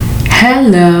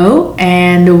Hello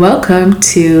and welcome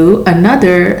to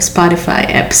another Spotify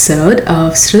episode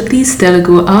of Sruthi's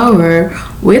Telugu Hour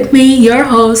with me, your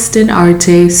host and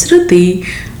RJ Sruthi,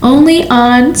 only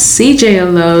on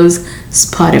CJLO's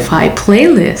Spotify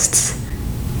playlists.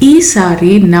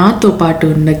 ఈసారి నాతో పాటు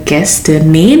ఉన్న guest,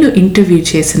 నేను interview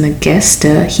చేసిన guest,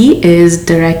 he is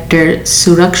director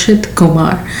Surakshit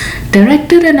Kumar.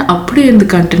 Director అని అప్పుడు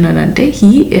ఎందుకు అంటున్నానంటే he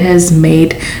has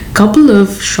made couple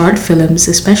of short films,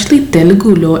 especially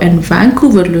తెలుగులో అండ్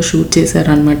వ్యాంకూవర్లో షూట్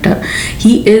చేశారనమాట.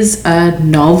 He is a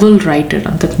novel writer.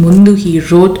 అంతకుముందు he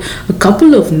wrote a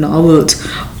couple of novels.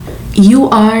 You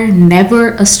are never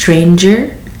a stranger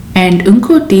and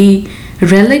ఇంకోటి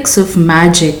relics of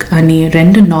magic అని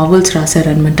 2 novels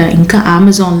రాశారనమాట. ఇంకా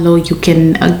అమెజాన్లో you can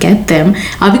get them.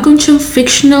 అవి కొంచెం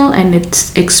fictional and it's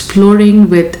exploring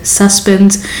with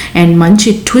suspense and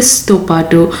మంచి ట్విస్ట్తో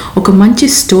పాటు ఒక మంచి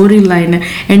స్టోరీ లైన్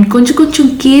అండ్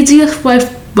కొంచెం కేజీఎఫ్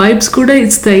వైబ్స్ కూడా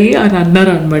ఇస్తాయి అని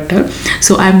అన్నారు అనమాట.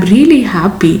 So I'm really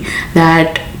happy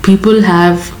that people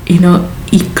have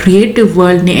ఈ క్రియేటివ్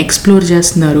వరల్డ్ని ఎక్స్ప్లోర్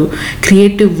చేస్తున్నారు.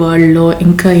 క్రియేటివ్ వరల్డ్లో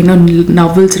ఇంకా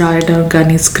నవల్స్ రాయడం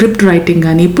కానీ, స్క్రిప్ట్ రైటింగ్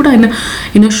కానీ, ఇప్పుడు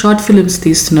ఆయన షార్ట్ ఫిల్మ్స్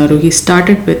తీస్తున్నారు. He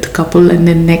started with couple and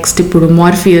then next ఇప్పుడు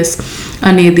మార్ఫియస్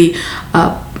అనేది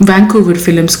వ్యాంకూవర్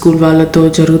ఫిలిం స్కూల్ వాళ్ళతో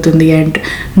జరుగుతుంది. అండ్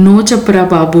నో చెప్పరా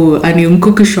బాబు అని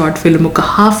ఇంకొక షార్ట్ ఫిల్మ్, ఒక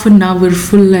half an hour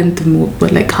full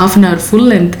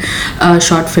length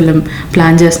short film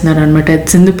plan చేస్తున్నారు అనమాట.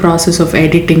 It's in the process of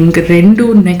editing. 2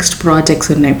 next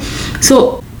projects ఉన్నాయి. సో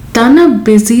తన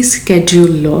బిజీ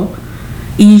స్కెడ్యూల్లో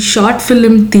ఈ షార్ట్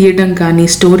ఫిల్మ్ తీయడం కానీ,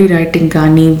 స్టోరీ రైటింగ్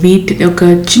కానీ, ఒక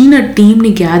చిన్న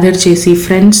టీమ్ని గ్యాదర్ చేసి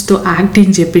ఫ్రెండ్స్తో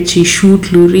యాక్టింగ్ చేపించి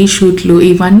షూట్లు, రీషూట్లు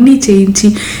ఇవన్నీ చేయించి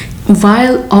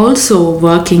while also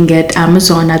working at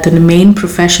Amazon, అతని main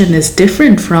profession is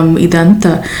different from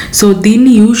ఇదంతా. సో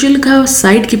దీన్ని యూజువల్గా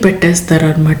సైడ్కి పెట్టేస్తారు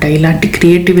అనమాట, ఇలాంటి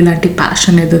క్రియేటివ్, ఇలాంటి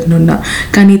ప్యాషన్ ఏదైనా.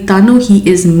 కానీ తను he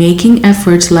is making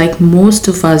efforts like most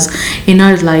of us in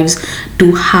our lifes to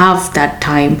have that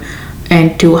time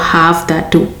and to have that,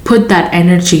 to put that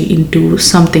energy into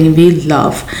something we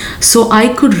love. So I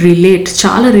could relate,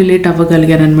 చాలా relate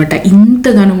అవ్వగలిగాను అనమాట.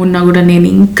 ఇంతగానో ఉన్నా కూడా నేను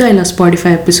ఇంకా ఇలా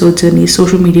Spotify episodes అని,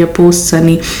 social media posts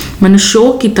అని, మన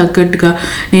షోకి తగ్గట్టుగా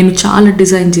నేను చాలా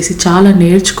డిజైన్ చేసి, చాలా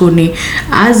నేర్చుకొని,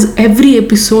 యాజ్ ఎవ్రీ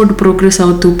ఎపిసోడ్ ప్రోగ్రెస్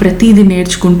అవుతూ, ప్రతిదీ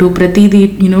నేర్చుకుంటూ, ప్రతిదీ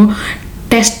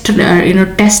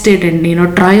టెస్టెడ్ అండ్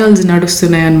ట్రయల్స్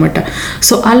నడుస్తున్నాయి అనమాట.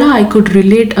 సో అలా I could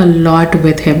relate a lot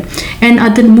with him. And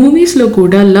అతని మూవీస్లో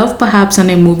కూడా లవ్ పర్హాప్స్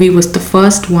అనే movie was the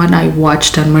first one I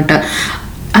watched అనమాట.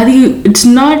 అది it's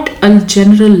not a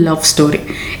general love story.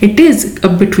 It is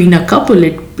between a couple,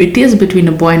 it is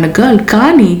between a bye and a girl.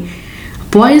 కానీ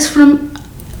bye is from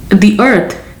the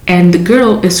earth and the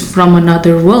girl is from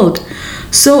another world.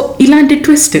 So ఇలాంటి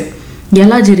twist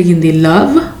ఎలా జరిగింది?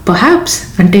 Love perhaps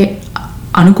అంటే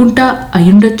అనుకుంటా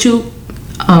అయ్యుండొచ్చు,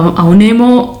 అవునేమో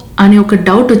అనే ఒక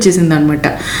doubt వచ్చేసింది అనమాట.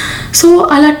 సో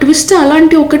అలా ట్విస్ట్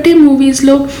అలాంటి ఒకటే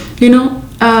మూవీస్లో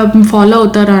ఫాలో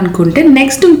అవుతారా అనుకుంటే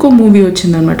నెక్స్ట్ ఇంకో మూవీ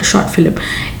వచ్చిందనమాట, short film.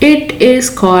 It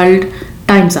is called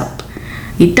times up.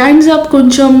 ఈ టైమ్స్ అప్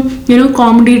కొంచెం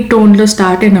కామెడీ టోన్లో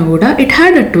స్టార్ట్ అయినా కూడా ఇట్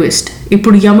హ్యాడ్ అ ట్విస్ట్.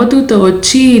 ఇప్పుడు యమదూత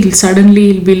వచ్చి సడన్లీ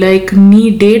బి లైక్, నీ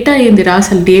డేటా ఏందిరా,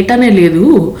 అసలు డేటానే లేదు.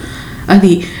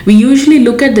 అది వి usually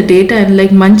look at the data and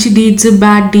like మంచి డీడ్స్,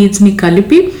 బ్యాడ్ డీడ్స్ని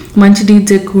కలిపి, మంచి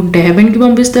డీడ్స్ ఎక్కువ ఉంటే హెవెన్కి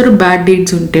పంపిస్తారు, బ్యాడ్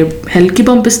డీడ్స్ ఉంటే హెల్కి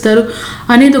పంపిస్తారు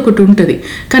అనేది ఒకటి ఉంటుంది.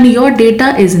 కానీ your data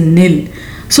is nil.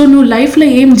 So నువ్వు లైఫ్లో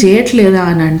ఏం చేయట్లేదా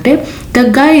అని అంటే the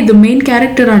guy, the main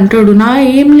character అంటాడు, నా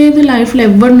ఏం లేదు లైఫ్లో,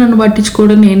 ఎవరు నన్ను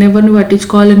పట్టించుకోవడం, నేను ఎవరిని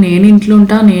పట్టించుకోవాలి, నేను ఇంట్లో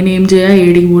ఉంటా, నేనేం చేయాలి,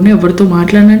 ఏడికి పోను, ఎవరితో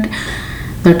మాట్లాడినంటే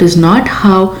that is not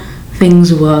how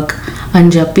things work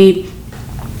అని చెప్పి,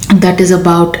 that is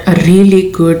about a really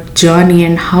good journey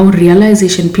and how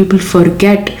realization people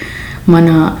forget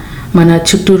మన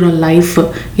చుట్టూరా లైఫ్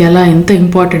ఎలా ఎంత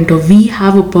ఇంపార్టెంటో, వీ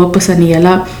హ్యావ్ అ పర్పస్ అని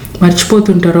ఎలా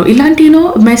మర్చిపోతుంటారో. ఇలాంటి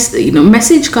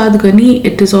మెసేజ్ కాదు కానీ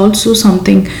it is also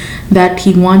something that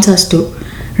he wants us to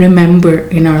remember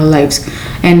in our lives,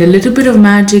 and a little bit of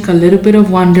magic, a little bit of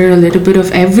wonder, a little bit of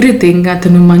everything.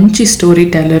 Atanu manchi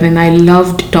storyteller and I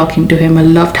loved talking to him. I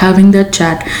loved having that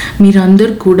chat.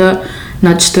 Meerandaru kuda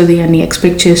నచ్చుతుంది అని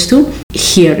expect చేస్తూ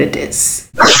here it is.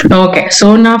 Okay, so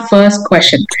నా first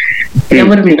question,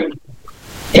 ఎవరు మీరు,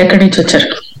 ఎక్కడి నుంచి వచ్చారు?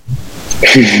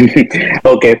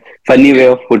 Okay, funny way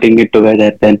of putting it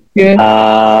together then.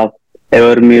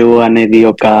 ఎవరు మీరు అనేది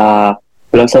ఒక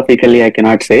ఫిలాసఫికల్లీ I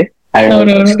cannot say.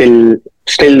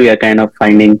 Still we are kind of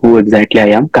finding who exactly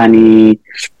I am. Kani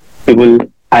people,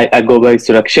 I go by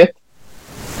Surakshith.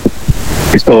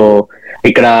 So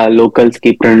ఇక్కడ లోకల్స్ కి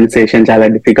ప్రొనౌన్సియేషన్ చాలా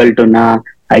డిఫికల్ట్ ఉన్నా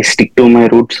I stick to my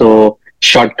route. So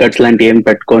short cuts లాంటి ఏం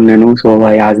పెట్టుకోను నేను. So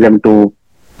I ask them to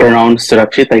pronounce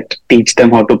Surakshit. I teach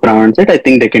them how to pronounce it. I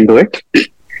think they can do it.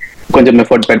 కొంచెం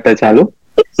effort పెడితే చాలు.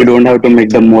 You don't have to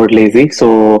make them more lazy. So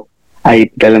I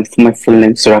tell them my full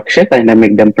name Surakshit and I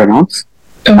make them pronounce.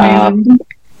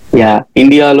 Yeah,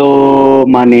 ఇండియాలో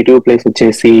మా native place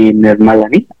వచ్చేసి నిర్మల్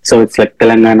అని. So it's like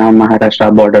Telangana Maharashtra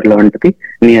border లో ఉంటుంది,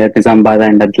 near Nizamabad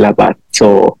and Adilabad. So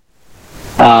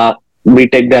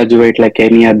BTech graduate like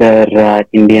any other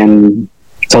Indian,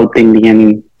 south Indian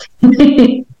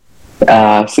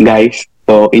guys.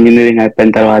 So engineering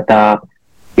అయిపోయిన తర్వాత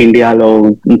ఇండియాలో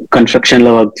construction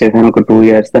లో వర్క్ చేశాను ఒక 2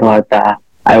 years. తర్వాత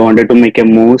I wanted to make a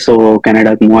move. So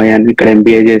కెనడాకి move అయ్యాను. ఇక్కడ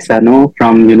ఎంబీఏ చేశాను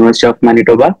from university of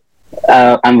Manitoba.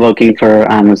 I'm working for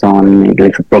Amazon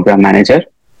like program manager.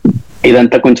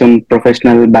 ఇదంతా కొంచెం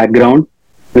professional background.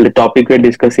 The topic we're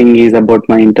discussing is about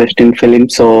my interest in film.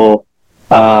 So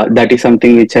that is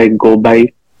something which I go by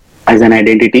as an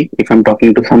identity if I'm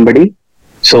talking to somebody.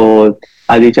 So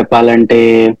అది చెప్పాలంటే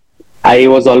I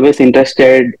was always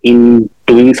interested in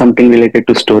doing something related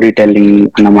to storytelling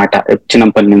అన్నమాట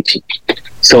చిన్నప్పటి నుంచి.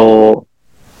 So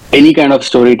any kind of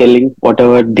storytelling,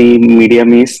 whatever the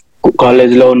medium is.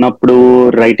 College లో ఉన్నప్పుడు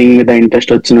writing మీద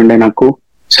interest వచ్చినుండే నాకు.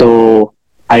 So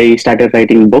I started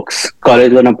writing books.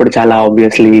 College లో ఉన్నప్పుడు చాలా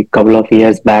obviously couple of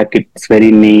years back, it's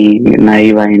very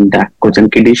naive and కొంచెం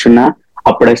కిడిష్ ఉన్నా.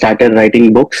 అప్పుడే స్టార్టెడ్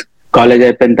రైటింగ్ బుక్స్. కాలేజ్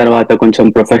అయిపోయిన తర్వాత కొంచెం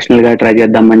ప్రొఫెషనల్ గా ట్రై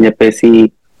చేద్దామని చెప్పేసి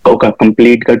ఒక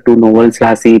కంప్లీట్ గా 2 novels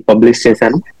రాసి పబ్లిష్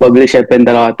చేశాను. పబ్లిష్ అయిపోయిన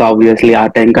తర్వాత ఆబ్వియస్లీ ఆ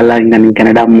టైం కల్లా ఇంకా నేను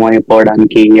కెనడా మూవ్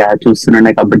అయిపోవడానికి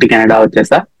చూస్తున్నాను కాబట్టి కెనడా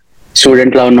వచ్చేసా.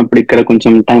 స్టూడెంట్ లా ఉన్నప్పుడు ఇక్కడ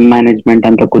కొంచెం టైం మేనేజ్మెంట్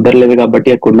అంత కుదరలేదు కాబట్టి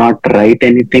I could not right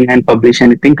anything and publish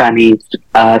anything. కానీ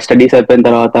స్టడీస్ అయిపోయిన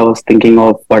తర్వాత I was thinking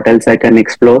of what else I can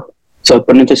explore. So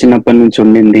చిన్నప్పటి నుంచి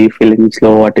ఉండింది ఫిలిమ్స్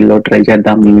లో వాటిల్లో ట్రై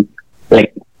చేద్దాము.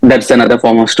 Like that's another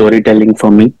form of story telling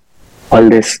for me. All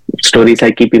this stories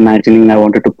I keep imagining, I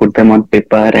wanted to put them on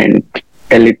paper and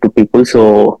tell it to people. So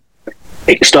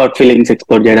short films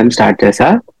explore చేయడం start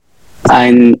చేసా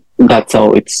and that's how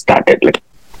it started. Like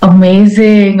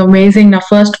amazing. Now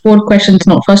first 4 questions,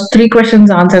 no, first 3 questions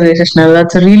answer చేసేసిన.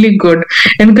 That's really good.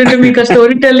 ఎందుకంటే మీకు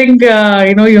story telling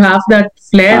you have that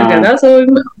flair కదా. So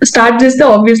start చేస్తే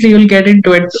obviously you'll get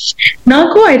into it.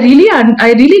 నాకు I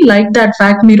really like that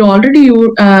fact. మీరు already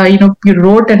you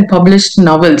wrote and published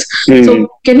novels. So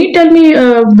can you tell me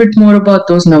a bit more about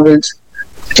those novels?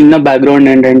 చిన్న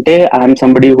background ఏంటంటే I'm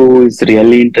somebody who is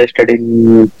really interested in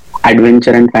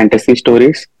adventure and fantasy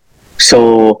stories. So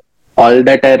all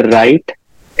that I write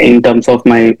in terms of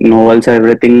my novels,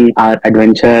 everything are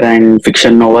adventure and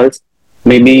fiction novels.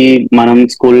 Maybe manam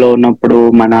school lo unnappudu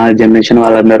mana generation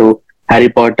valandaru Harry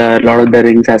Potter, Lord of the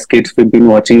Rings as kids we've been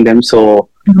watching them. So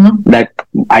that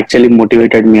actually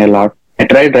motivated me a lot.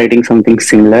 I tried writing something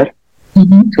similar.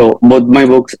 So both my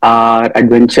books are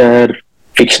adventure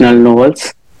fictional novels.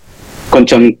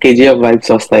 కొంచెం KGF vibes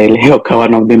వస్తాయి ఒక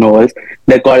one of the novels.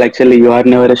 They're called actually You Are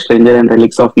Never a Stranger and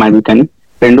Relics of Magic అని.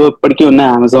 2 ఇప్పటికీ ఉన్నాయి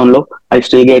Amazon లో. I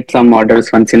still get some orders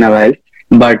once in a while,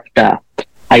 but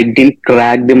I didn't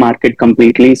crack the market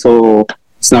completely. So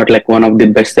it's not like one of the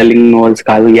best selling novels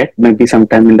కాదు yet, maybe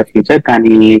sometime in the future.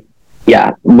 కానీ yeah,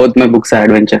 both my books are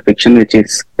adventure fiction, which is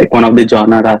like one of the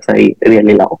genres I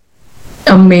really love.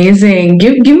 Amazing.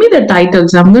 Give me the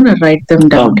titles. I'm gonna write them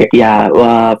down. Okay, yeah.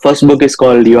 First book is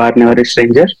called You Are Never a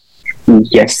Stranger.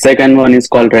 Yes. Second one is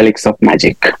called Relics of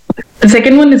Magic. The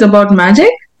second one is about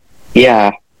magic? Yeah.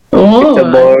 Oh. It's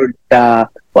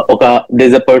about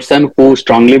there's a person who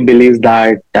strongly believes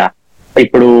that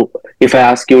if I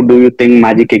ask you, do you think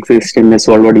magic exists in this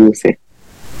world, what do you say?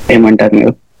 ఏమంటారు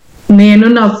మీరు? నేను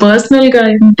నా personal గా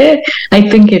అంటే I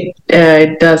think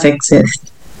it does exist.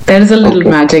 There is a little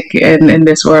magic in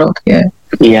this world.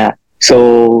 Yeah. So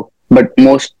but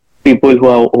most people who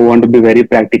want to be very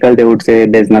practical, they would say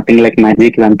there's nothing like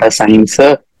magic, idantha science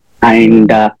and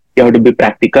you have to be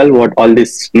practical. What all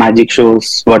this magic shows,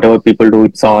 whatever people do,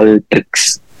 it's all tricks.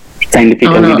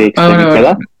 Scientifically they explain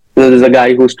it. So there's a guy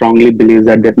who strongly believes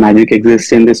that magic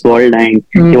exists in this world and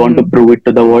he wants to prove it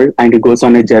to the world and he goes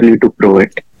on a journey to prove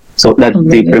it. So that's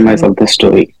the premise of the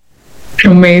story.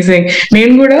 Amazing.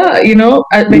 నేను కూడా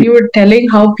when you were telling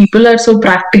how people are so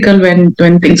practical when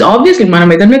things, obviously మనం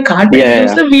ఏదైనా card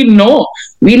చూస్తే we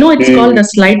know it's called a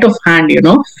sleight of hand,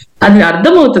 అది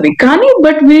అర్థమవుతుంది. కానీ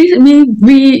but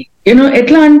we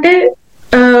ఎట్లా అంటే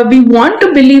we want to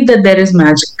believe that there is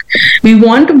magic. We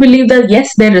want to believe that yes,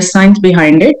 there is science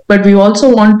behind it, but we also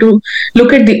want to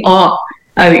look at the awe.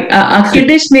 అది a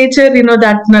kiddish nature,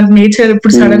 that nature.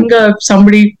 ఇప్పుడు sudden గా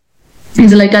somebody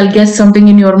is like, I'll guess something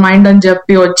in your mind and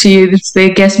చెప్పి వచ్చి they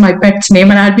guess my pet's name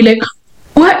and I'll be like,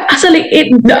 అసలు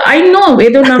I know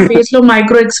ఏదో నా face లో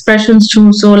micro expressions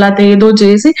చూసో లేకపోతే ఏదో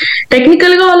చేసి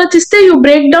టెక్నికల్ గా ఆలోచిస్తే యూ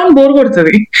బ్రేక్ డౌన్ బోర్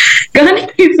కొడుతుంది. కానీ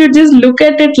if you just look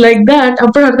at it like that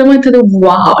అప్పుడు అర్థమవుతుంది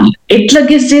వావ్ ఎట్లా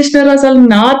గెస్ చేసినారు అసలు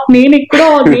నేను ఎక్కడో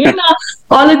నేను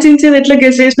ఆలోచించేది ఎట్లా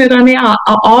గెస్ చేసినారు అని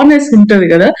ఆనెస్ట్ ఉంటది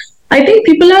కదా. I think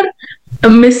people are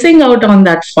missing out on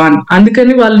that fun.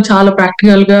 అందుకని వాళ్ళు చాలా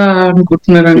ప్రాక్టికల్ గా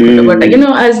అనుకుంటున్నారు అనుకుంటా. But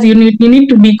as you need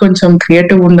to be కొంచెం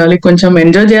క్రియేటివ్ ఉండాలి, కొంచెం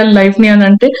ఎంజాయ్ చేయాలి లైఫ్ ని అని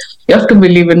అంటే you have to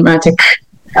believe in magic.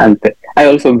 అంతే, I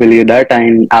also believe that.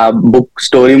 And ఆ బుక్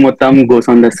స్టోరీ మొత్తం goes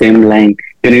on the same line.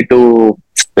 You need to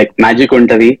like magic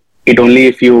ఉంటది. It only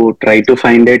if you try to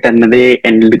find it అన్నది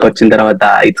end కి వచ్చిన తర్వాత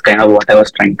it's kind of what I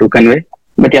was trying to convey.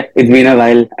 But yeah, it's been a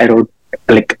while I wrote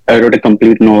a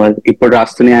complete novel. ఇప్పుడు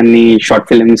రాస్తున్న అన్ని short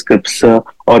film scripts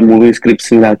are movie scripts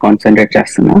మీద concentrate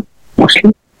చేస్తున్నా mostly.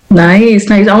 Nice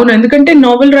nice. అవును, ఎందుకంటే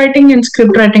novel writing and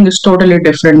script writing is totally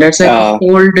different. That's like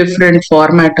whole different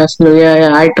format అసలు.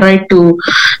 I tried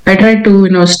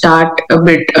to start a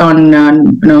bit on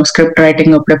script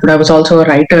writing అప్పుడప్పుడు. I was also a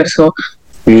writer, so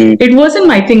it wasn't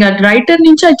my thing. At writer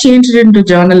నుంచి I changed it into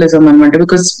journalism అనమాట,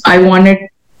 because I wanted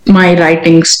my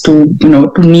writings to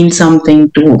mean something,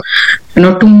 to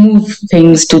move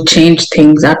things, to change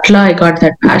things. Atla I got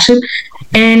that passion.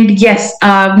 And yes,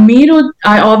 మీరు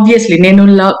obviously నేను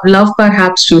love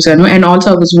perhaps చూసాను, and also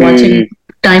I was watching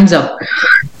Time's Up.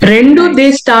 Rendu they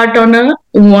start on a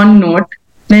one note,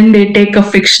 then they take a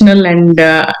fictional and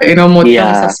మొత్తం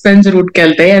suspense route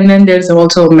కెళ్తే, and then there's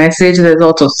also a message, there's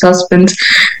also suspense,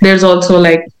 there's also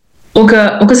like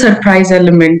ఒక surprise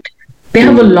element. They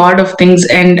have a lot of things,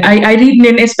 and I read,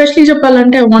 especially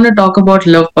చెప్పాలంటే I want to talk about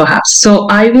love perhaps. So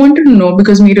I wanted to know,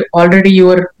 because you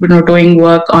were doing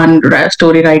work on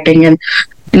story writing and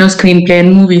screenplay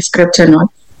and movie scripts and all.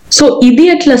 So ఇది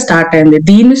ఎట్లా start అయింది,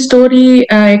 దీని story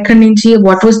ఎక్కడి నుంచి,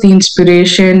 what was the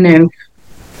inspiration and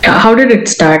how did it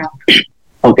start?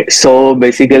 Okay, so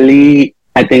basically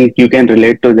I think you can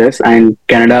relate to this, and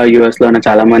Canada, US లో ఉన్న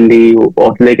చాలా మంది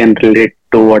they can relate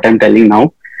to what I'm telling now.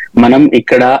 మనం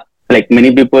ఇక్కడ like many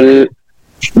people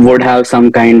would have some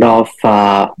kind of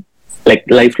like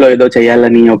life లో ఏదో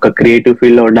చేయాలని, ఒక క్రియేటివ్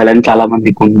ఫీల్డ్ లో ఉండాలని చాలా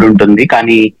మందికి ఉంటుంటుంది.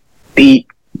 కానీ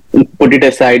పుట్ ఇట్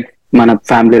aside, మన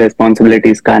ఫ్యామిలీ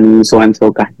రెస్పాన్సిబిలిటీస్ కానీ సో అండ్ సో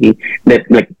కానీ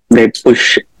they push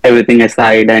everything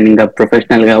aside, and ఇంకా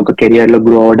ప్రొఫెషనల్ గా ఒక కెరియర్ లో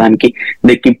గ్రో అవడానికి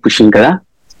దే కీప్ పుషింగ్ కదా.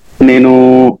 నేను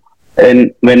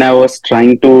when I was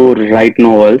trying to write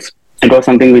novels, it was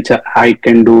something which I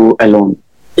can do alone.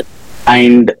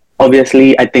 And obviously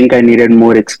I think I needed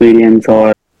more experience or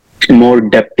more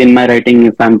depth in my writing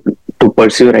if I'm to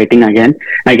pursue writing again.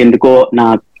 Like ఎందుకో నా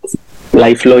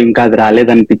life లో ఇంకా అది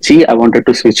రాలేదనిపించి I wanted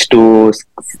to switch to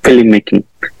film making.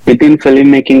 Within film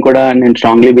making కూడా నేను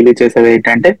strongly believe చేసేది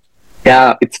ఏంటంటే, yeah,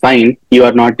 it's fine, you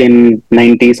are not in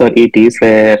 90s or 80s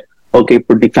where okay,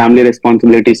 ఇప్పుడు నీ ఫ్యామిలీ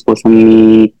రెస్పాన్సిబిలిటీస్ కోసం నీ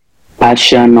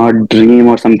passion are dream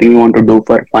or something you want to do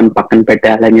for fun పక్కన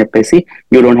పెట్టాలని చెప్పేసి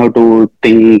you don't have to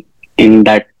think in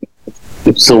that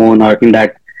zone are in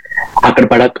that, అక్కడ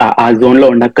ఆ zone లో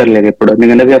ఉండక్కర్లేదు ఇప్పుడు.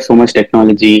 ఎందుకంటే we have so much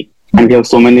technology and we have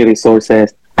so many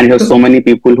resources and we have so many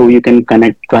people who you can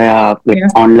connect via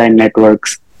online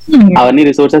networks. అవన్నీ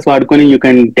resources వాడుకొని you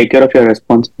can take care of your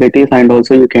responsibilities and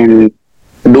also you can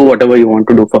do whatever you want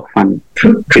to do for fun.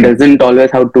 It doesn't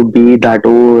always have to be that,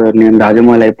 oh, నేను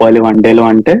రాజమౌళి అయిపోవాలి one day లో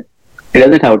అంటే. It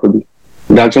doesn't have to be.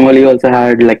 Rajamouli also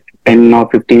had like 10 or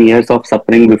 15 years of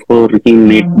suffering before he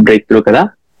made breakthrough kada.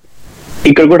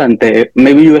 Ikkada kuda ante,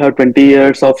 maybe you will have 20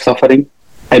 years of suffering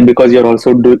and because you're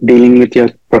also dealing with your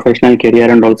professional career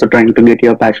and also trying to get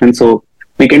your passion, so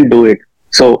we can do it.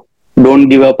 So don't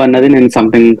give up annadi and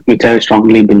something which I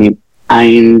strongly believe.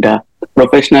 And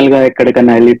professional గా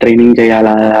ఎక్కడికైనా వెళ్ళి training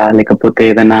చేయాలా, లేకపోతే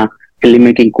ఏదైనా film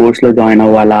making course లో join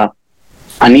అవ్వాలా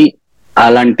అని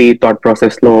అలాంటి థాట్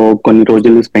ప్రాసెస్ లో కొన్ని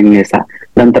రోజులు స్పెండ్ చేశా.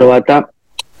 దాని తర్వాత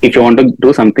if you want to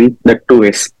do something that two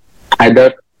ways,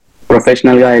 either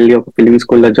professional గా వెళ్ళి ఒక ఫిల్మ్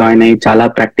స్కూల్ లో జాయిన్ అయ్యి చాలా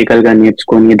ప్రాక్టికల్ గా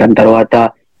నేర్చుకొని దాని తర్వాత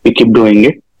యూ కీప్ డూయింగ్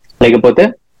ఇట్, లేకపోతే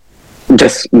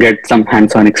just get some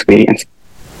hands on experience,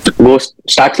 go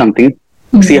start something,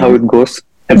 see how it goes.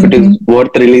 If it is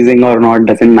worth releasing or not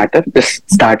doesn't matter, just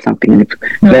start something.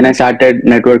 Then I started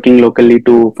networking locally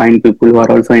to find people who are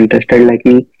also interested like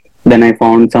me. Then I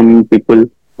found some people,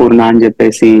 Purna and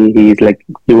Jeppesi,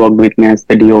 he worked with me as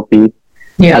the DOP.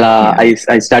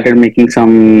 I started making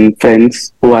some friends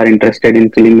who are interested in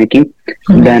film making.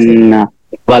 Then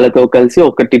వాళ్ళతో కలిసి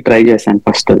ఒకటి try చేశాను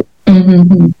first.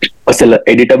 అసలు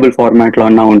editable format లో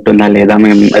అన్నా ఉంటుందా లేదా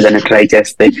మేము ఏదైనా ట్రై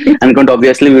చేస్తే అనుకుంటే,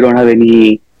 obviously we don't have any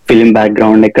film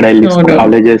background, ఎక్కడ వెళ్ళి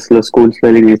కాలేజెస్ లో స్కూల్స్ లో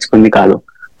వెళ్ళి నేర్చుకుంది కాదు.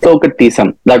 సో ఒకటి తీసాం,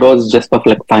 that was just of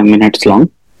 5 minutes long.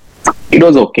 It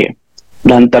was okay.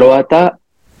 దాని తర్వాత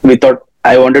without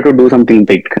I wanted to do something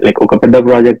big, like ఒక పెద్ద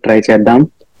ప్రాజెక్ట్ ట్రై చేద్దాం.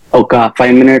 ఒక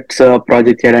 5 minutes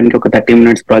ప్రాజెక్ట్ చేయడానికి, ఒక 30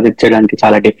 minutes ప్రాజెక్ట్ చేయడానికి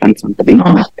చాలా డిఫరెన్స్ ఉంటుంది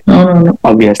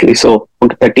ఆబ్వియస్లీ. సో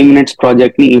ఒక 30 minutes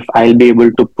ప్రాజెక్ట్ ని if I will be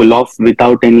able to pull off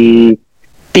without any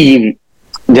team,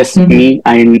 just me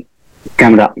and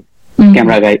camera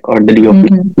guy or the DOP,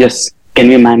 just can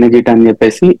we manage it అని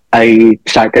చెప్పేసి I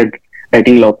started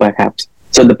writing Love Perhaps.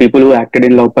 So the people who acted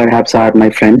in Love Perhaps are my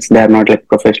friends. They are not like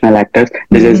professional actors.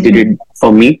 They just did it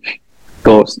for me.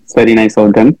 So it's very nice of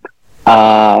them.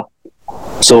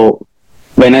 So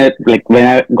when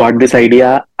I got this idea,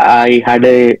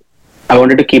 I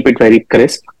wanted to keep it very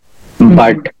crisp,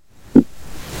 but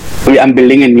I'm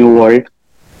building a new world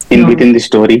within the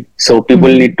story. So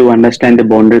people need to understand the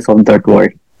boundaries of that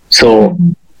world. So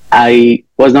I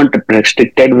was not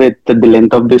restricted with the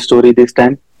length of the story this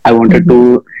time. I wanted to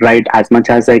write as much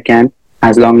as I can,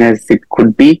 as long as it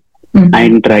could be,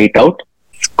 and write out.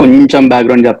 కొంచెం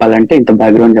background చెప్పాలంటే ఇంత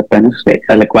background చెప్పాను,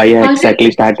 like why I exactly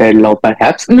started love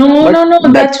perhaps. No,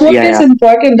 that's what is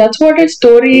important. That's what is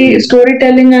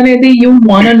storytelling అనేది. You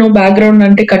wanna know background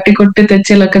అంటే కట్టి కొట్టి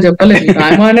తెచ్చేలాగా చెప్పలేదు.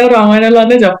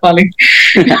 రామాయణంలోనే చెప్పాలి,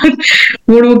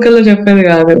 మూడు ముక్కల్లో చెప్పేది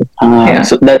కాదు.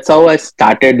 So that's how I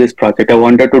started this project. I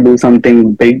wanted to do something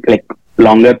big, like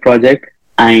longer project,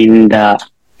 and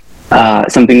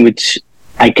something which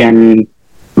I can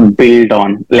build on,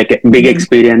 like a big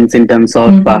experience in terms of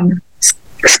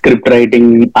script writing.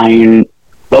 And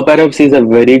Love Perhaps is a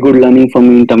very good learning for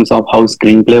me in terms of how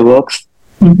screenplay works.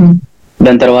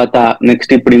 దాని తర్వాత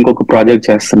next ఇప్పుడు ఇంకొక project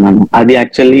చేస్తున్నాను. అది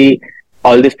actually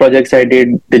all these projects I did,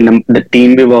 the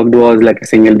team we worked was like a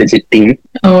single digit team.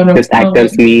 Just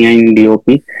actors, me and DOP.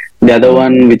 The other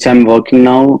one which I'm working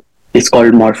now is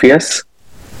called Morpheus.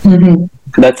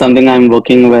 That's something I'm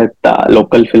working with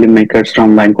local filmmakers from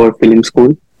Vancouver Film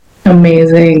School.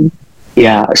 Amazing.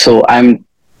 Yeah, so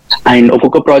and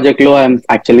Okoko project lo I'm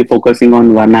actually focusing on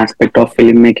one aspect of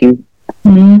filmmaking.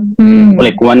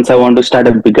 Like once I want to start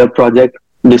a bigger project,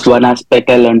 this one aspect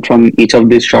I learned from each of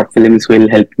these short films will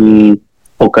help me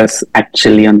focus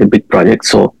actually on the big project.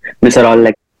 So these are all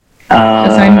like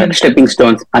stepping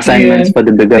stones, assignments for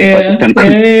the bigger project.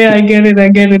 I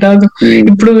get it.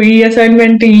 ఇప్పుడు ఈ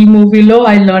assignment ఈ మూవీలో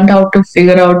I learned how to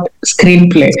figure out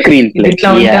screenplay. ఇట్లా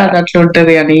ఉంటే అది అట్లా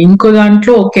ఉంటది అని. ఇంకో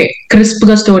దాంట్లో ఓకే క్రిస్ప్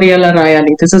గా స్టోరీ ఎలా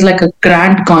రాయాలి, this is like a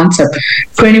grand concept,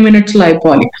 20 minutes లో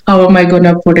అయిపోవాలి, how am I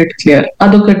gonna put it clear.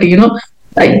 అదొకటి,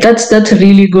 like that's a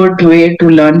really good way to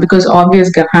learn, because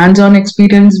obviously hands-on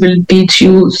experience will teach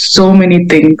you so many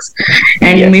things.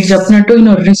 And మీరు చెప్పినట్టు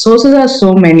resources are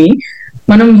so many,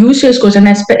 మనం use చేసుకోవచ్చు. And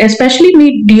especially me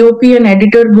DOP and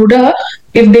editor కూడా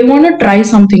if they want to try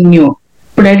something new,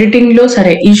 ఇప్పుడు editing లో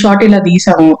సరే ఈ short ఇలా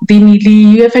తీసాము, దీన్ని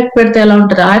ఈ ఎఫెక్ట్ పెడితే ఎలా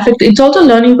ఉంటుంది, ఆ effect, it's also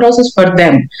learning process for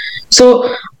them. So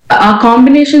ఆ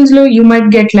కాంబినేషన్స్ లో you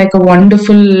might get like a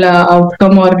wonderful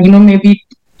outcome, or maybe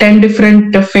 10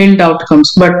 different failed outcomes,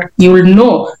 but you will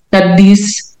know that these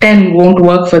 10 won't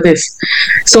work for this.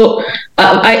 So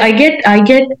I get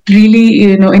really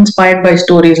inspired by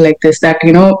stories like this, that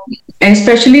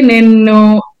especially నేను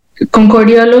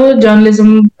concordiaలో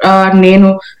journalism, నేను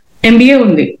MBA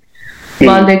ఉంది,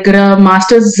 వాళ్ళ దగ్గర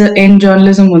masters in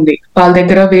journalism ఉంది, వాళ్ళ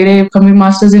దగ్గర వేరే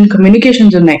masters in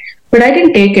communications ఉన్నాయి. But I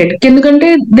didn't take it, ఎందుకంటే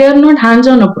they are not hands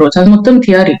on approach, అది మొత్తం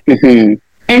theory.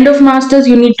 End of masters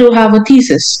you need to have a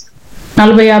thesis,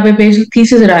 40-50 పేజీలు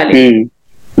థీసిస్ రాయాలి.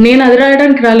 నేను అది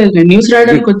రాయడానికి రాలేదు, నేను న్యూస్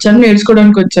రాయడానికి వచ్చాను,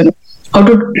 నేర్చుకోవడానికి వచ్చాను, how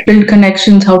to build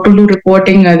connections, how to do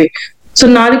reporting, అది. సో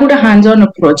నాది కూడా హ్యాండ్స్ ఆన్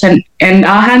అప్రోచ్, అండ్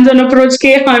ఆ hands on approach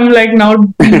K I'm like now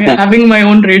having my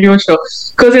own radio show,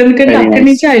 because ఎందుకంటే అక్కడి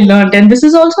నుంచి I learn. And this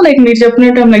is also like మీరు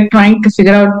చెప్పినట్టు I'm like trying to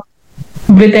figure out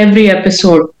with every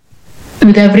episode,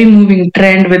 with every moving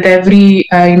trend, with every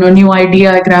new idea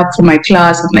I grab from my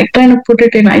class, I'm like trying to put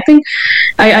it in. I think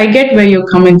I get where you're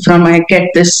coming from. I get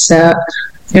this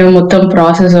muttam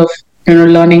process of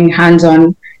learning hands on,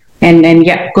 and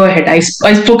yeah, go ahead.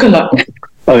 I spoke a lot.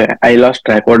 Okay, I lost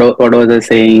track. What was I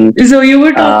saying? So you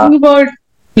were talking about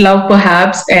Love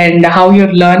Perhaps and how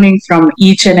you're learning from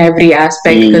each and every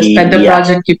aspect, because the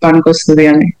project ki panikostadi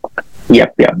ani.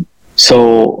 Yep. So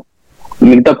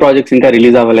మిగతా projects ఇంకా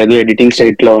release అవ్వలేదు, editing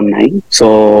state లో ఉన్నాయి. So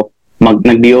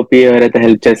నాకు DOP ఎవరైతే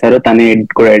help చేశారో తనే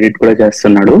edit కూడా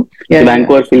చేస్తున్నాడు.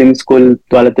 వ్యాంకూవర్ ఫిలిం స్కూల్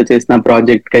వాళ్ళతో చేసిన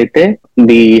ప్రాజెక్ట్ కి అయితే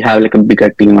we have like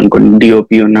bigger team అనుకోండి.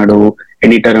 డిఓపి ఉన్నాడు,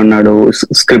 ఎడిటర్ ఉన్నాడు,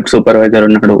 స్క్రిప్ట్ సూపర్వైజర్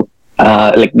ఉన్నాడు,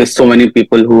 like this so many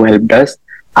people who helped us.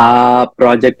 ఆ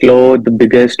ప్రాజెక్ట్ లో the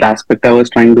biggest aspect I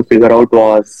was trying to figure out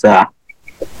was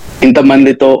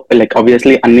ఇంతమందితో, like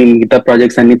obviously అన్ని మిగతా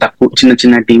ప్రాజెక్ట్స్ అన్ని తక్కువ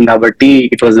చిన్న టీమ్ కాబట్టి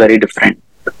ఇట్ వాస్ వెరీ డిఫరెంట్.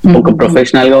 ఒక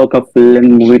ప్రొఫెషనల్ గా ఒక ఫిల్మ్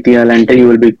మూవీ తీయాలంటే you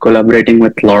will be collaborating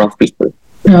with lot of people.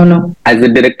 As a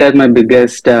director, my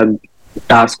biggest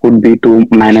task would be to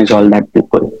manage all that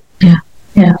people.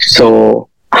 So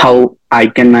how I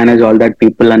can manage all that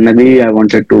people annadi I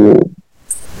wanted to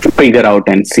figure out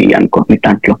and see అనుకోండి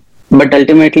దాంట్లో. But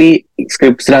ultimately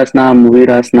scripts రాసిన, movie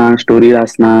రాసిన, story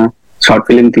రాసిన, short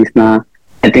film తీసిన,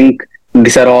 I think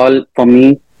these are all for me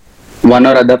one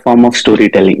or other form of story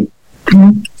telling.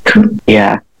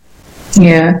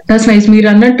 That's nice. మీరు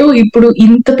అన్నట్టు ఇప్పుడు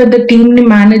ఇంత పెద్ద టీమ్ ని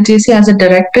మేనేజ్ చేసి యాజ్ అ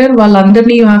డైరెక్టర్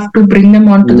వాళ్ళందరినీ you have to bring them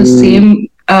on to the same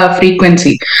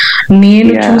frequency.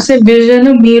 నేను చూసే విజన్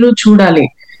మీరు చూడాలి,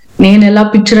 నేను ఎలా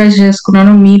పిక్చరైజ్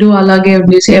చేసుకున్నానో మీరు అలాగే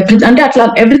చేసి అంటే అట్లా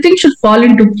everything should fall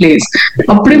in to place.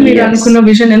 అప్పుడే మీరు అనుకున్న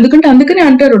విజన్, ఎందుకంటే అందుకనే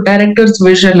అంటారు డైరెక్టర్స్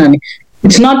విజన్ అని.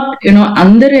 ఇట్స్ నాట్ యునో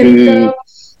అందరు ఎంత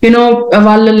యునో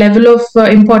వాళ్ళ లెవెల్ ఆఫ్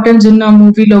ఇంపార్టెన్స్ ఉన్న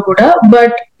మూవీలో కూడా,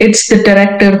 but it's the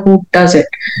director who does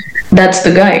it. That's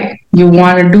the guy you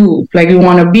want do like you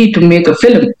want be to make a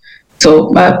film. So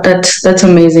that's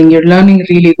amazing. You're learning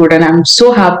really good, and I'm so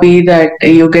happy that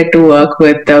you get to work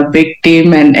with a big team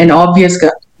and obvious,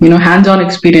 hands-on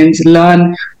experience, learn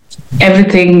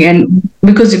everything. And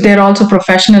because they're also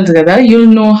professionals together,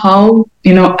 you'll know how,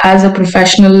 as a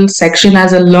professional section,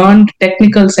 as a learned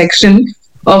technical section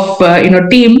of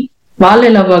team, వాళ్ళు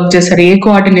ఎలా work చేస్తారు, ఏ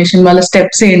coordination, వాళ్ళ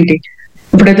steps ఏంటి.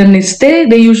 ఇప్పుడు ఏదైనా ఇస్తే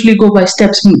they usually go by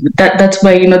steps, that's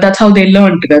by that's how they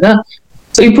learn కదా.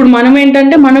 So ఇప్పుడు మనం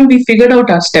ఏంటంటే వి ఫిగర్డ్ అవుట్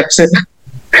ఆ steps.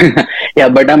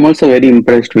 But I'm also very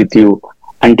impressed with you.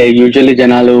 అంటే యూజువల్లీ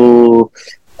జనాలు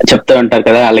చెప్తూ ఉంటారు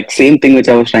కదా, like same thing which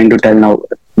I was trying to tell now.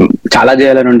 చాలా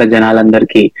చేయాలని ఉంటుంది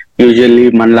జనాలందరికీ. యూజువల్లీ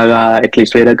మనలాగా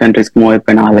అట్లీస్ట్ వేరే కంట్రీస్ కి మూవ్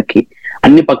అయిపోయిన వాళ్ళకి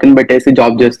అన్ని పక్కన పెట్టేసి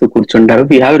జాబ్ చేస్తూ కూర్చుంటారు.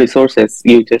 We have resources,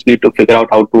 you just need to figure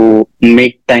out how to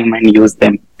make time and use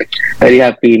them. Very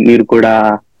happy మీరు కూడా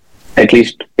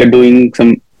at least you're doing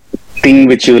something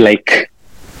which you like.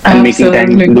 And making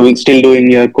time, still doing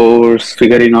your course,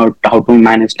 figuring out how to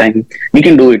manage time. We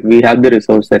can do it. We have the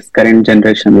resources, current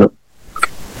generation lo.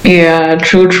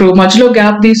 True. మధ్యలో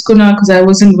gap తీసుకున్నా because I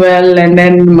wasn't well, and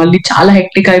then మళ్ళీ చాలా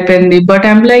hectic అయిపోయింది. But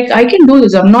I'm like, I can do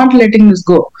this. I'm not letting this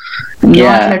go.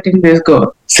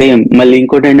 Same. మళ్ళీ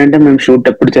ఇంకోటి ఏంటంటే మేము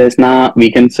shoot ఎప్పుడు చేసినా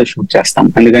వీకెండ్స్ షూట్ చేస్తాం.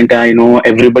 ఎందుకంటే I know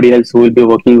everybody else who will be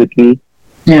working with me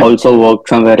also work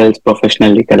somewhere else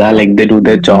professionally కదా, like they do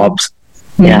their jobs.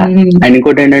 And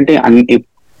ఇంకోటి ఏంటంటే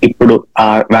ఇప్పుడు ఆ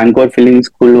వాంకోవర్ ఫిలిం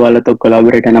స్కూల్ వాళ్ళతో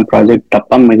కొలాబరేట్ అయిన ప్రాజెక్ట్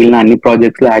తప్ప మిగిలిన అన్ని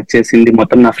ప్రాజెక్ట్స్ లో యాక్ట్ చేసింది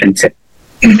మొత్తం నా ఫ్రెండ్సే.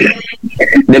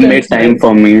 They made time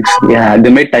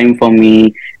for me.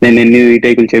 నేను ఎన్ని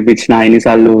రీటేకులు చేపించినా,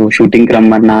 ఎన్నిసార్లు షూటింగ్ కి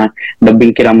రమ్మన్నా,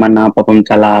 డబ్బింగ్ కి రమ్మన్నా, పాపం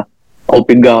చాలా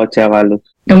ఓపిక్ గా వచ్చేవాళ్ళు.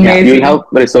 You have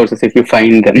resources if you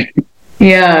find them.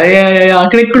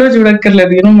 అక్కడెక్కడో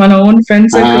చూడక్కర్లేదు, మన ఓన్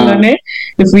ఫ్రెండ్స్ లోనే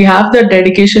if we have the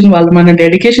dedication, వాళ్ళు మన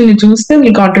డెడికేషన్ ని చూస్తే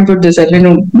వీళ్ళు కాంట్రిబ్యూట్ చేశారు.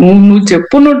 నువ్వు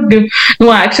చెప్పు,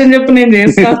 నువ్వు యాక్షన్ చెప్పు, నేను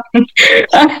చేస్తా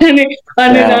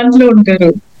అనే దాంట్లో ఉంటారు.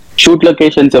 షూట్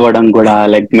లొకేషన్స్ ఇవ్వడం కూడా,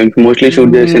 లైక్ మేము మోస్ట్లీ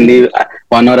షూట్ చేసింది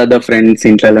వన్ ఆర్ అదర్ ఫ్రెండ్స్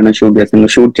ఇంట్లోనే షూట్ చేసింది.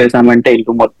 షూట్ చేసామంటే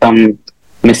ఇల్లు మొత్తం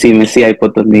మెస్సీ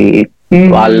అయిపోతుంది.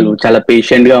 వాళ్ళు చాలా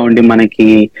పేషెంట్ గా ఉండి మనకి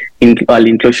వాళ్ళ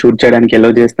ఇంట్లో షూట్ చేయడానికి ఎలా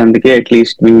చేసినందుకే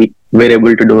at least we're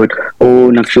able to do it. ఓ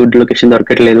నాకు షూట్ లొకేషన్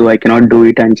దొరకట్లేదు, ఐ కెనాట్ డూ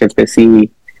ఇట్ అని చెప్పేసి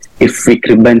if we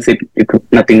crib on it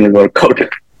nothing will work out.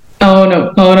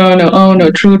 అవును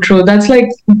ట్రూ. దట్స్ లైక్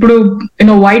ఇప్పుడు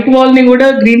వైట్ వాల్ ని కూడా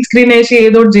గ్రీన్ స్క్రీన్ వేసి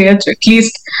ఏదో చేయొచ్చు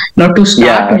అట్లీస్ట్ టు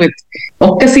స్టార్ట్ విత్.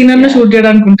 ఒక్క సీన్ అన్న షూట్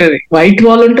చేయడానికి ఉంటది. వైట్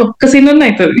వాల్ ఉంటే ఒక్క సీన్ అన్న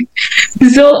అవుతుంది.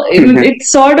 So it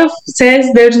sort of says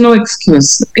there is no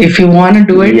excuse. If you want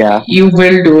do it, you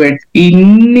will do it.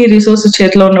 ఇన్ని రిసోర్సెస్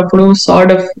చేతిలో ఉన్నప్పుడు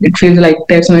sort of it feels like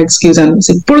there is no excuse అని.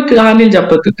 ఇప్పుడు కానీ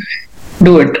చెప్పొద్దు,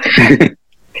 do it.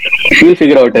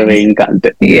 Figure out a way ఇంకా అంతే.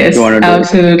 Yes,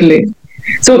 absolutely.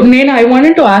 So Nena, I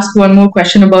wanted to ask one more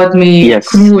question about me.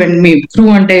 Crew and me. Crew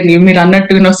ante meer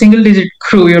annattu single digit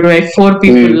crew, you're like 4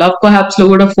 people. Love perhaps lo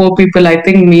kuda 4 people. I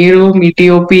think Meeru, me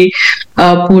TOP,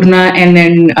 Purna, and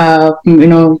then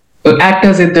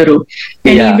actors iddaru.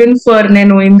 And even for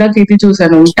nenu indaki idi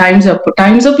chusanu, Times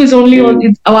Up is only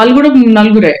vallu kuda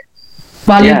nalugure.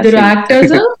 వాళ్ళిద్దరు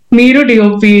actors, మీరు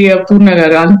DOP Purna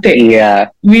garu అంతే,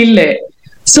 వీళ్ళే.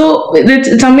 So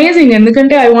it's amazing.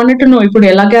 ఎందుకంటే I wanted to know ఇప్పుడు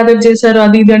ఎలా gather చేశారు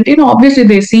అది ఇది అంటే, obviously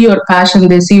they see your passion,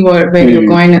 they see where you're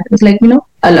going. It's like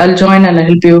I'll join and I'll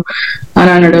help you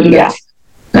అని అనడం.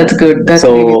 That's good. That's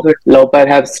really good. Low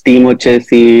perhaps team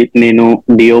వచ్చేసి నేను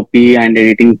DOP అండ్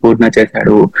ఎడిటింగ్ పూర్ణ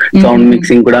చేశాడు, సౌండ్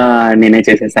మిక్సింగ్ కూడా నేనే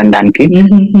చేసేసాను దానికి.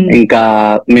 ఇంకా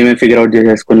మేమే ఫిగర్ అవుట్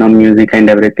చేసేసుకున్నాం మ్యూజిక్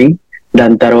అండ్ ఎవ్రీథింగ్.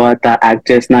 దాని తర్వాత యాక్ట్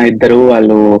చేసిన ఇద్దరు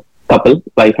వాళ్ళు couple,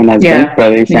 wife and husband,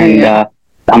 Pravesh and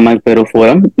అమ్మాయి పేరు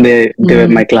forum. They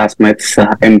were my classmates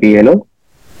MBA లో.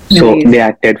 So they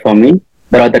acted for me.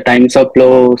 తర్వాత టైమ్స్ అప్ లో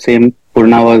same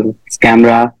Purna was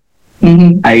camera.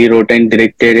 I wrote and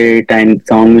directed it, and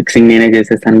sound mixing నేనే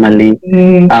చేసేసాను. మళ్ళీ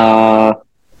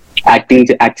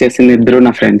యాక్ట్ చేసింది ఇద్దరు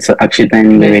నా ఫ్రెండ్స్, అక్షిత్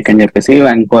అండ్ వివేక్ అని చెప్పేసి,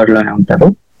 వ్యాంకోవర్ లోనే ఉంటారు.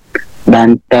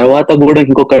 దాని తర్వాత కూడా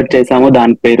ఇంకొకటి చేసాము,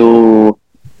 దాని పేరు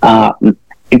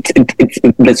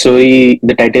the story,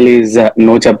 the title is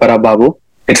no చెప్పరా బాబు.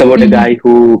 It's about a guy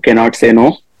who cannot say no.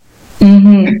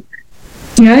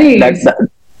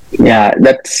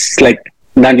 That's like,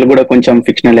 దాంట్లో కూడా కొంచెం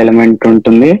ఫిక్షనల్ ఎలిమెంట్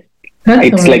ఉంటుంది.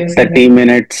 It's like 30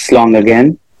 minutes long again.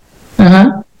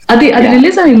 అది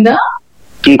రిలీజ్ అయిందా?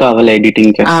 ఇంకా అవ్వలే,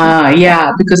 ఎడిటింగ్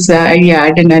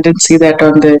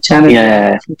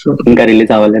ఇంకా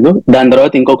రిలీజ్ అవ్వలేదు. దాని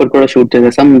తర్వాత ఇంకొకటి కూడా షూట్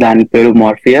చేసేసాం, దాని పేరు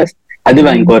మార్ఫియస్. అది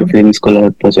వ్యాంకోవర్ ఫిల్మ్ స్కూల్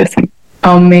లో చేసాం.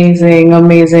 Amazing.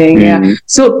 Yeah.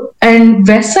 So, and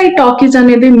Westside Talkies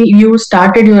anedi you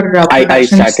started your production. I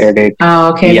started it.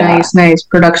 Okay, yeah. Nice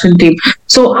production team.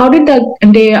 So, how did that,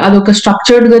 ante adoka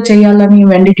structured ga cheyalani,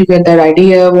 when did you get that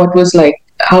idea? What was like,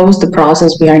 how was the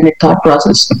process behind it, thought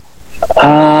process?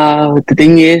 The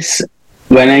thing is,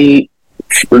 when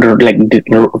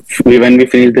we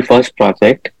finished the first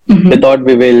project, we thought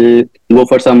we will go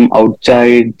for some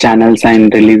outside channels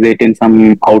and release it in some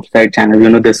outside channels.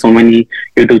 You know, there's so many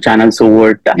YouTube channels who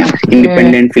were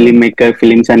independent filmmaker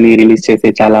films అన్ని release చేసే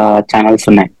చాలా channels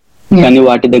ఉన్నాయి. కానీ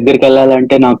వాటి దగ్గరికి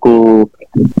వెళ్ళాలంటే నాకు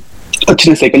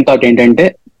వచ్చిన సెకండ్ థాట్ ఏంటంటే,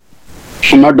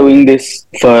 I'm not doing this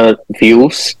for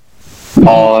views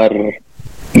or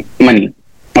money,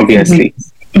 obviously.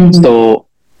 So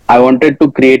I wanted to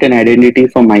create an identity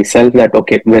for myself that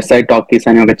okay, Westside Talkies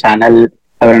అనే ఒక ఛానల్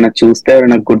ఎవరైనా చూస్తే,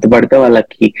 ఎవరైనా గుర్తుపడితే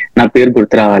వాళ్ళకి నా పేరు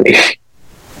గుర్తు రావాలి.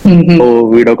 సో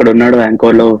వీడు ఒకడు ఉన్నాడు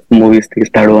వ్యాంకోవర్ లో మూవీస్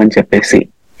తీస్తాడు అని చెప్పేసి,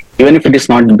 even if it is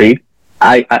not big,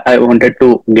 I wanted to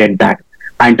get that.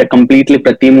 అంటే కంప్లీట్లీ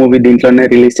ప్రతి మూవీ దీంట్లోనే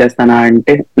రిలీజ్ చేస్తానా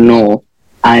అంటే no,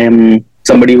 I'm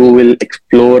somebody who will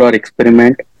explore or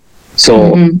experiment. So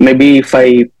maybe if I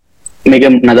make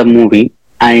another movie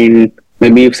and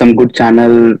maybe if some good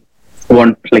channel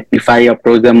want, like if I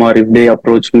approach them or if they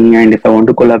approach me and if I want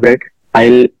to collaborate,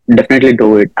 I'll definitely do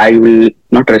it. I will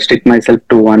not restrict myself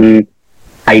to one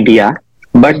idea.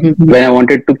 But when I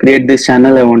wanted to create this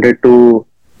channel, I wanted to,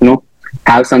 you know,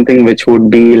 have something which would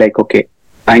be like, okay,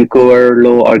 Vancouver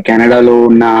lo or Canada lo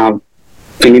na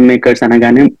film makers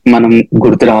అనగానే మనం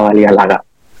గుర్తు రావాలి అలాగా.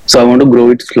 So I want to grow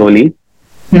it slowly,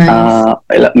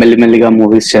 ఇలా మెల్లిమెల్లిగా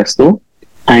movies చేస్తూ.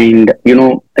 And you know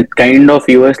kind of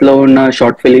US లో ఉన్న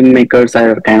short film makers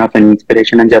are kind of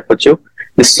inspiration అని చెప్పొచ్చు.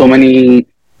 This so many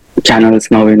channels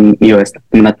now in US.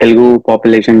 మన తెలుగు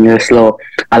పాపులేషన్ యుఎస్ లో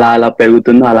అలా అలా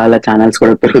పెరుగుతుందో అలా అలా ఛానల్స్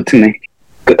కూడా పెరుగుతున్నాయి.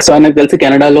 సో నాకు తెలిసి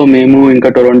కెనడాలో మేము,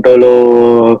 ఇంకా టొరంటోలో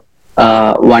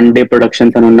వన్ డే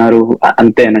ప్రొడక్షన్స్ అని ఉన్నారు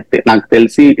అంతే. నాకు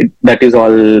తెలిసి that is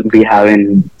all we have in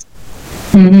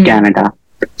Canada.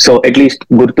 So at least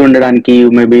గుర్తుండడానికి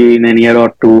maybe in year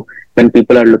or two when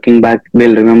people are looking back they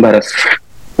will remember us,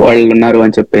 వాళ్ళు ఉన్నారు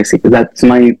అని చెప్పేసి. That's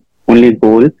my only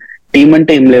goal. Team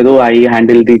అంటే ఏం లేదు, I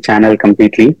handle the channel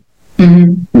completely.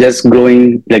 Just growing,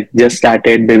 like just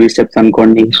started baby steps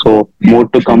అనుకోండి. So more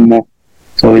to come,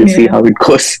 so will see how it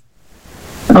goes.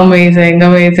 Amazing.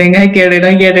 I get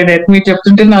it. మీరు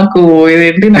చెప్తుంటే నాకు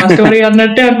ఇదేంటి నా story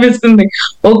అన్నట్టే అనిపిస్తుంది.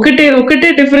 ఒకటే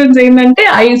డిఫరెన్స్ ఏంటంటే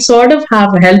I sort of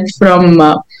have help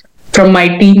from my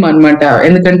team అన్నమాట.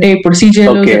 ఎందుకంటే ఇప్పుడు CJ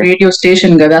లో రేడియో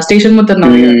స్టేషన్ కదా, ఆ స్టేషన్ మొత్తం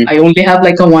I only have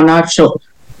like 1 hour show.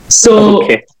 So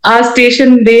ఆ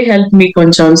స్టేషన్ దే హెల్ప్ మీ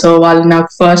కొంచెం. సో వాళ్ళు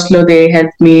నాకు ఫస్ట్ లో they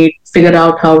help me figure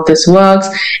out how this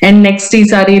works. And next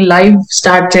ఈసారి లైవ్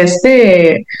స్టార్ట్ చేస్తే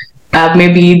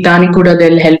మేబీ దానికి కూడా దే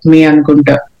విల్ హెల్ప్ మీ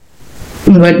అనుకుంటా.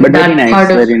 But that part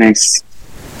of, very nice.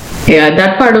 Yeah,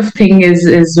 that part of thing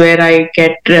is where I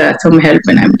get some help,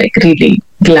 and I'm like really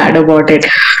glad about it.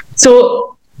 So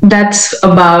that's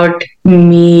about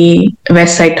me,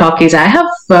 Westside Talkies. I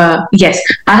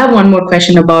have one more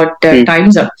question about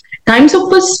Time's Up. Time's Up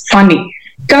was funny.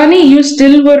 Kani, you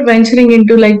still were venturing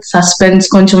into like suspense,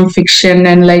 koncham fiction,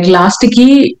 and like last ki,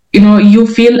 you know, you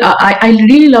feel I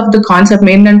really love the concept.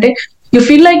 Main you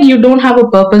feel like you don't have a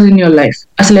purpose in your life.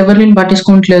 Asal everni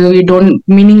pattiskuntledu, you don't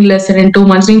meaningless and 2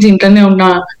 months nunchi intlane unna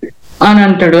అని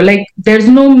అంటాడు. Like there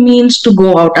is no means to go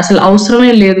out, అసలు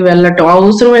అవసరమే లేదు వెళ్ళటం,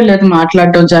 అవసరమే లేదు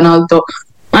మాట్లాడటం జనాలతో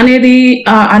అనేది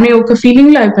అనే ఒక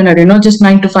ఫీలింగ్ లో అయిపోయినాడు. యూనో జస్ట్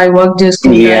 9 to 5 వర్క్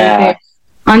చేసుకుంటే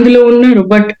అందులో ఉన్నారు.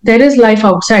 But there is life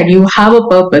outside. You have a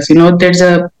purpose. You know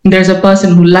there's a person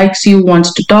who likes you,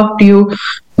 wants to talk to you,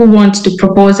 who wants to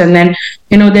propose, and then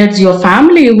there's your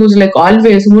family who's like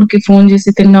always ఊరికి phone చేసి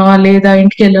తిన్నావా లేదా,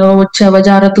 ఇంటికి వెళ్ళావా, వచ్చావా,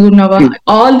 జాగ్రత్తగా ఉన్నావా,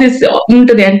 all this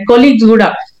ఉంటది. అండ్ కొలీగ్స్ కూడా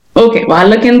ఓకే,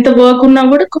 వాళ్ళకి ఎంత వర్క్ ఉన్నా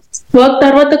కూడా వర్క్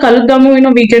తర్వాత కలుద్దాము,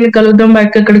 వీకెండ్ కలుద్దాం,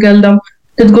 బయటకి ఎక్కడికి వెళ్దాం,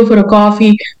 let's go for a coffee.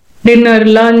 Dinner,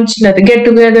 lunch, లేదా గెట్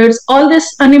టుగెదర్స్, ఆల్ దిస్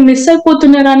అని మిస్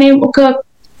అయిపోతున్నారు అనే ఒక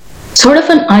sort of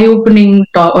an eye-opening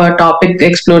topic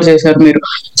explore చేశారు మీరు.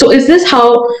 So is this how,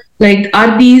 like,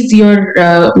 are these your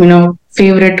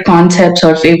favorite concepts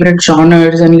or favorite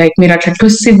genres, and like మీరు అట్లా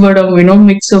twist ఇవ్వడం,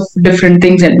 mix of different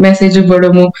things and message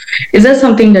ఇవ్వడము, is that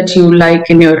something that you like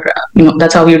in your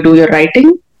that's how you do your writing?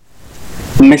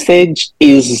 Message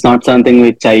is not something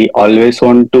which I always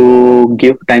want to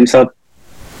give. Times up,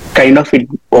 kind of it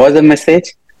was a message,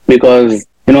 because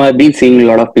I've been seeing a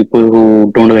lot of people who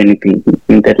don't do anything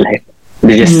in their life.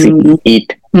 They just sit, eat,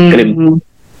 crib.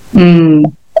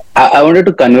 I wanted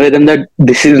to convey them that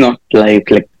this is not life.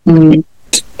 Like,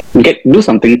 do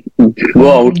something, go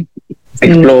out,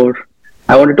 explore.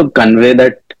 I wanted to convey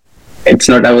that it's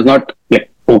not. I was not like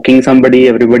poking somebody.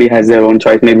 Everybody has their own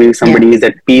choice. Maybe somebody is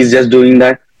at peace just doing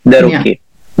that. They're okay.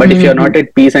 But if you're not at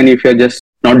peace and if you're just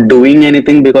not doing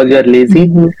anything because you're lazy,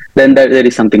 then there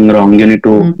is something wrong. You need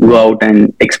to go out and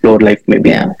explore life,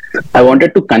 maybe. I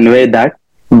wanted to convey that,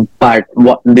 but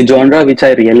the genre which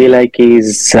I really like is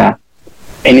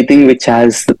anything which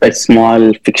has a small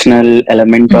fictional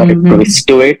element or a twist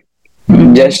to it.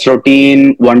 Just routine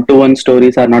one-to-one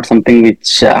stories are not something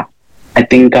which I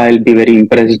think I'll be very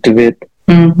impressed with.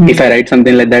 If I write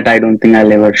something like that, I don't think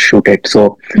I'll ever shoot it. So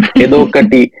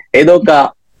ఏదో ఒక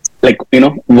like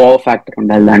wow factor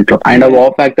ఉండాలి దాంట్లో. And ఆ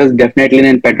wow factors definitely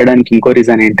నేను పెట్టడానికి ఇంకో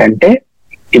reason ఏంటంటే,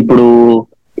 ఇప్పుడు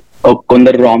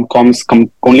కొందరు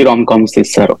ఓన్లీ రామ్ కామ్స్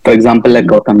ఇస్తారు. For example like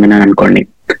Gautham Menon అనుకోండి,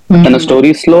 తన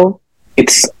స్టోరీస్ లో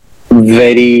it's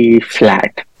very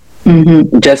flat,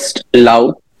 just love,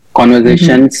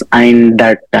 conversations and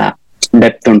that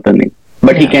depth ఉంటుంది.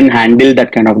 But he can handle that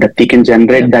kind of depth. He can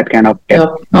generate that kind of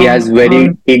depth.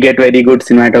 He get very good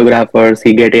cinematographers.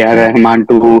 He get A.R. Rahman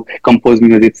to compose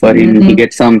music for him. He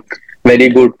gets some very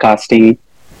good casting.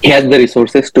 He has the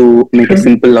resources to make a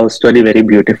simple love story very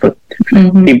beautiful.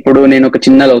 ఇప్పుడు నేను ఒక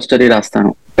చిన్న love story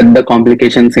రాస్తాను, పెద్ద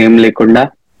complications ఏం లేకుండా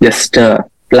just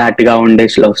flat గా ఉండే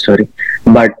లవ్ స్టోరీ.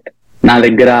 బట్ నా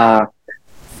దగ్గర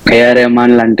A.R.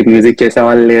 Rahman లాంటి మ్యూజిక్ చేసే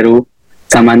వాళ్ళు లేరు,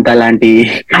 సమంత లాంటి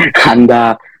అంత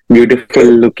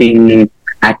బ్యూటిఫుల్ లుకింగ్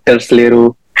యాక్టర్స్ లేరు,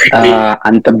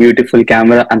 అంత బ్యూటిఫుల్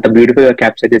కెమెరా, అంత బ్యూటిఫుల్ గా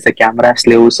క్యాప్చర్ చేసే కెమెరాస్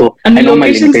లేవు. So I know my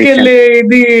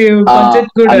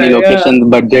locations,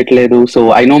 budget లేదు. So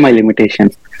I know my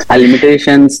limitations. ఆ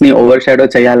లిమిటేషన్స్ ని ఓవర్ షాడో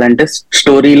చేయాలంటే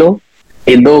స్టోరీలో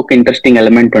ఏదో ఒక ఇంట్రెస్టింగ్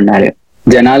ఎలిమెంట్ ఉండాలి.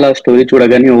 జనాల స్టోరీ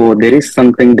చూడగానే oh there is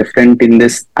something different in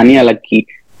this అని వాళ్ళకి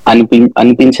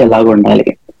అనిపించేలాగా ఉండాలి.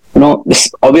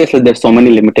 Obviously there's so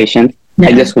many limitations.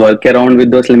 I just work around with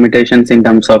those limitations in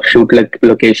terms of shoot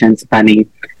locations, kani,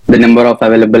 the number of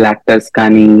available actors,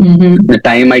 kani, the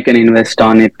time I can invest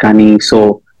on it, kani. So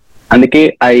andike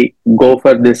I go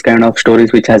for this kind of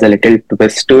stories which has a little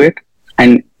twist to it,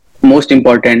 and most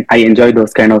important, I enjoy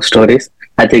those kind of stories.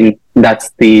 I think that's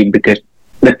the biggest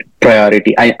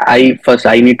priority.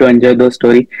 I need to enjoy those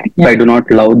stories. If I do not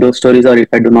love those stories, or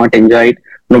if I do not enjoy it,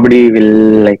 nobody will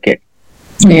like it.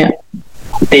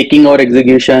 Taking or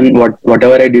execution,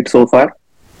 whatever I did so far,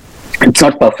 it's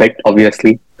not perfect,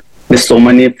 obviously. There's so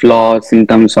many flaws in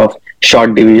terms of shot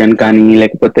division, kani,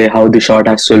 like how the shot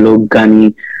has to look, kani,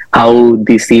 how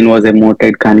the scene was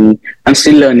emoted, kani. I'm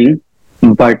still learning,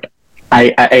 but I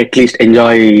at least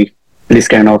enjoy this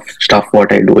kind of stuff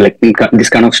what I do, like this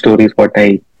kind of stories what I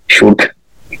shoot.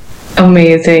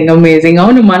 Amazing.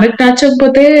 అవును, మనకు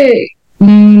నచ్చకపోతే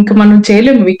ఇంకా మనం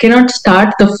చేయలేము. We cannot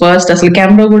start the first. అసలు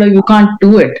camera కూడా you can't do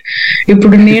it.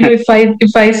 ఇప్పుడు నేను ఇఫ్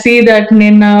ఐ సీ దట్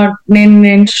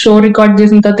నేను షో రికార్డ్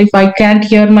చేసిన తర్వాత if I can't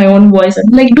hear my own voice,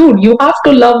 like dude, you have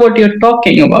to love what you're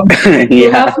talking about. You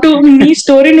have to, నీ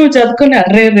story నువ్వు చదువుకొని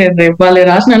array రే వాళ్ళే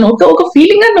రాసినాను ఒక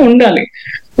ఫీలింగ్ అన్న ఉండాలి,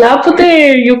 లేకపోతే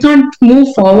you can't move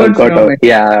forward from it.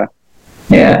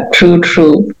 Yeah,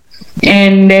 true.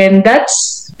 And then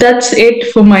that's it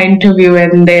for my interview.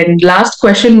 And then last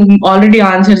question already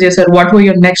answered. Yes, sir. What were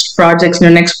your next projects?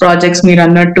 Your next projects meer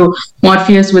annattu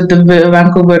Morpheus with the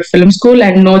Vancouver Film School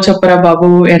and No Chappara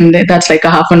Babu, and that's like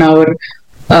a half an hour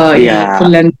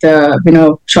full length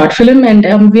short film, and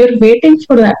we're waiting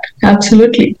for that.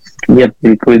 Absolutely. Yep,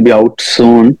 it will be out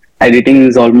soon. Editing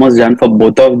is almost done for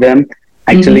both of them.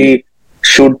 Actually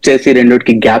shoot చేసి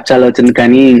రెండుకి gap చాలా వచ్చింది,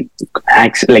 కానీ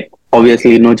like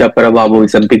obviously No Chappara Babu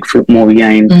is a big movie,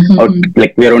 and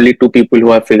like we are only two people who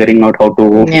are figuring out how to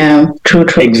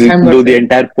do the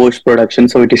entire post production,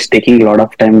 so it is taking a lot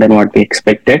of time than what we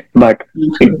expected, but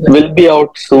it will be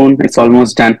out soon. It's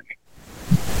almost done.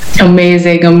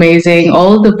 Amazing.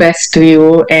 All the best to you,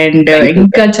 and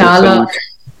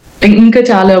ఇంకా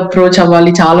చాలా approach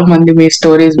అవ్వాలి, చాలా మంది మీ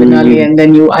stories వినాలి, and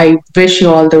then I wish you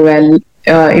all the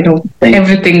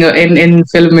everything in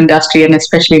film industry, and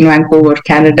especially in Vancouver,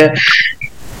 Canada.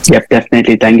 Yep,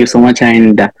 definitely. Thank you so much,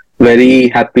 and very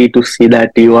happy to see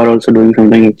that you are also doing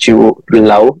something which you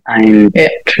love, and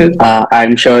true.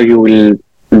 I'm sure you will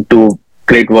do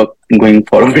great work going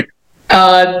forward.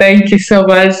 Thank you so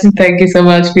much. Thank you so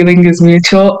much. Feeling is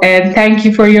mutual, and thank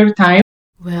you for your time.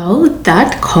 Well,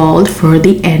 that called for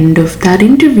the end of that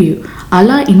interview.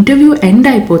 అలా interview end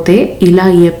అయిపోతే ఇలా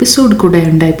ఈ episode కూడా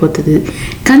end అయిపోతుంది.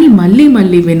 కానీ మళ్ళీ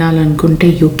మళ్ళీ వినాలనుకుంటే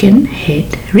you can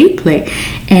hit replay,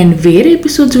 and వేరే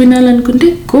ఎపిసోడ్స్ వినాలనుకుంటే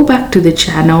go back to the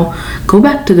channel, go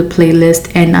back to the playlist.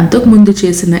 And అంతకుముందు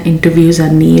చేసిన ఇంటర్వ్యూస్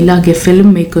అన్నీ ఇలాగే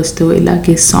ఫిల్మ్ మేకర్స్తో,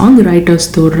 ఇలాగే సాంగ్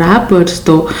రైటర్స్తో,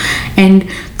 ర్యాపర్స్తో, and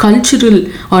cultural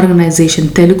organization,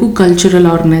 Telugu cultural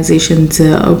organizations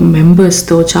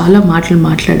మెంబర్స్తో చాలా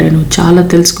మాట్లాడాను, చాలా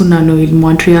తెలుసుకున్నాను. ఇన్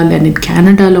మాంట్రియాల్ అండ్ ఇన్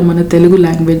కెనడాలో మన తెలుగు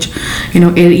లాంగ్వేజ్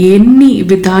ఎన్ని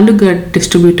విధాలుగా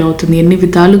డిస్ట్రిబ్యూట్ అవుతుంది, ఎన్ని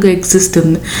విధాలుగా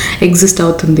ఎగ్జిస్ట్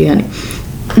అవుతుంది అని.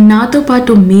 నాతో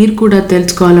పాటు మీరు కూడా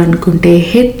తెలుసుకోవాలనుకుంటే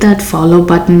hit that follow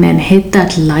button and hit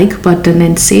that like button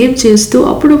and save చేస్తూ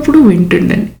అప్పుడప్పుడు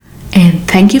వింటుండండి. And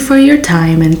thank you for your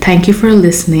time and thank you for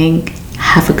listening.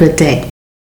 Have a good day.